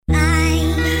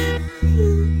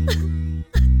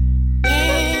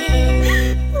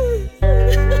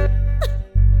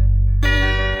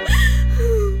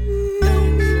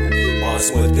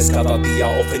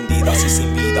ofendidas y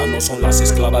sin vida, no son las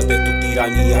esclavas de tu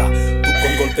tiranía. Tú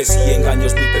con golpes y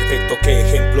engaños muy perfecto, qué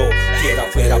ejemplo. Quiera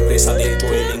fuera presa de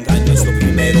todo el engaño es lo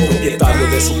primero. Propietario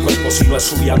de su cuerpo, si no es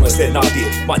suya no es de nadie.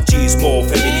 Machismo,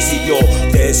 feminicidio,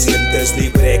 te sientes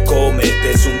libre,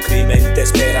 cometes un crimen, te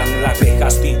esperan las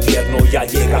rejas, tu infierno ya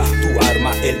llega. Tu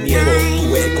arma, el miedo,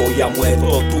 tu ego ya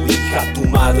muerto, tu hija, tu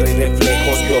madre,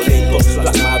 reflejos violentos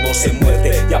plasmados en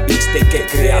muerte. Ya viste que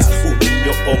creas un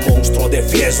niño o monstruo de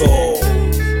fieso.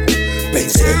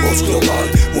 Pensemos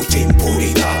global, mucha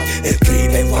impunidad, el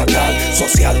crimen fatal,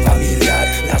 social, familiar,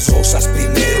 las cosas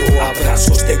primero,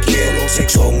 abrazos te quiero,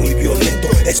 sexo muy violento,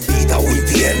 es vida o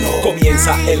infierno.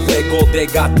 Comienza el juego de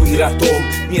gato y ratón,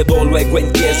 miedo luego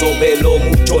empiezo, velo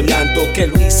mucho llanto, que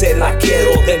lo hice la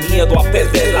quiero, de miedo a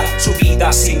perderla, su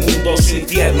vida sin mundo, su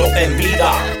infierno en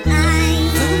vida.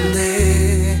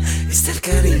 ¿Dónde está el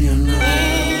cariño? No,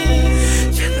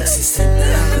 ya no existe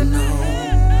nada, no.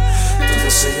 Todo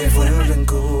se llevó el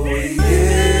rencor,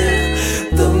 yeah.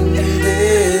 ¿Dónde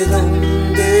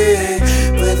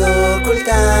puedo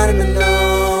ocultarme?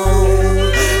 No,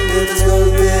 de tus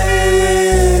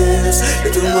golpes, de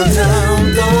tu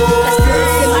maltrato. Las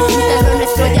flores se marchitan, lo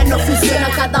nuestro ya no funciona.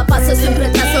 Cada paso es un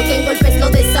retraso que en golpes lo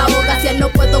desahogas. Ya no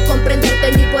puedo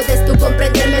comprenderte ni puedes tú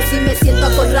comprenderme. Si me siento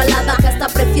acorralada que hasta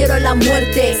prefiero la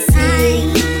muerte.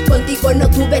 Sí, contigo no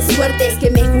tuve suerte, es que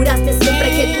me juraste siempre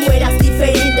que tú eras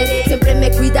diferente. Siempre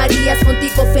me cuidarías,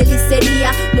 contigo feliz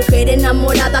sería. Mujer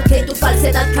enamorada que tu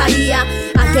falsedad caía.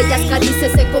 Aquellas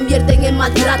caricias se convierten en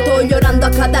maltrato, llorando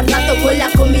a cada rato con la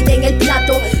comida en el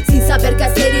plato, sin saber qué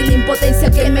hacer y la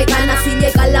impotencia que me gana. Si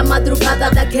llega la madrugada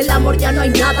de aquel amor ya no hay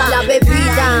nada. La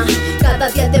bebida cada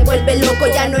día te vuelve loco,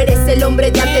 ya no eres el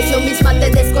hombre de antes, yo misma te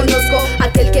desconozco.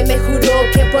 Aquel que me juró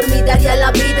que por mí daría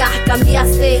la vida,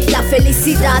 cambiaste la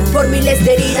felicidad por miles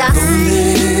de heridas.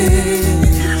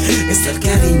 ¿Dónde está el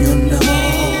cariño? No,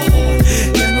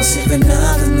 ya no sirve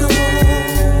nada, no.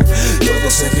 Todo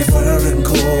se llevó el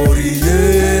rencor y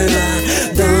yeah.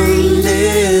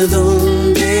 ¿Dónde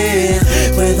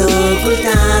puedo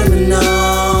ocultarme?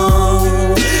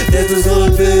 No, de tus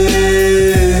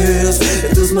golpes, de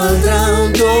tus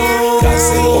maltratos.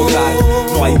 Cárcel, hogar,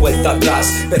 no hay vuelta atrás.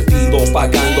 Perdidos,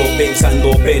 pagando,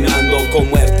 pensando, penando con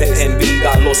muerte en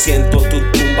vida. Lo siento, tu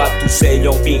tumba, tu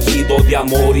sello fingido de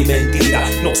amor y mentira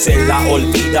no se la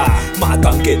olvida.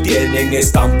 Matan que tienen,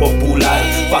 es tan popular.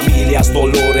 Familias,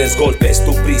 dolores, golpes,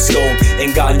 tu prisión.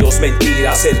 Engaños,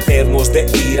 mentiras, eternos de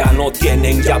ira. No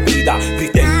tienen ya vida,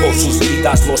 griten por sus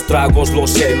vidas. Los tragos,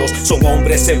 los celos, son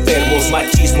hombres enfermos.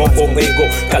 Machismo con ego,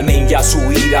 calmen ya su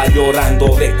ira.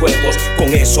 Llorando recuerdos,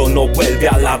 con eso no vuelve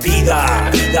a la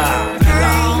vida.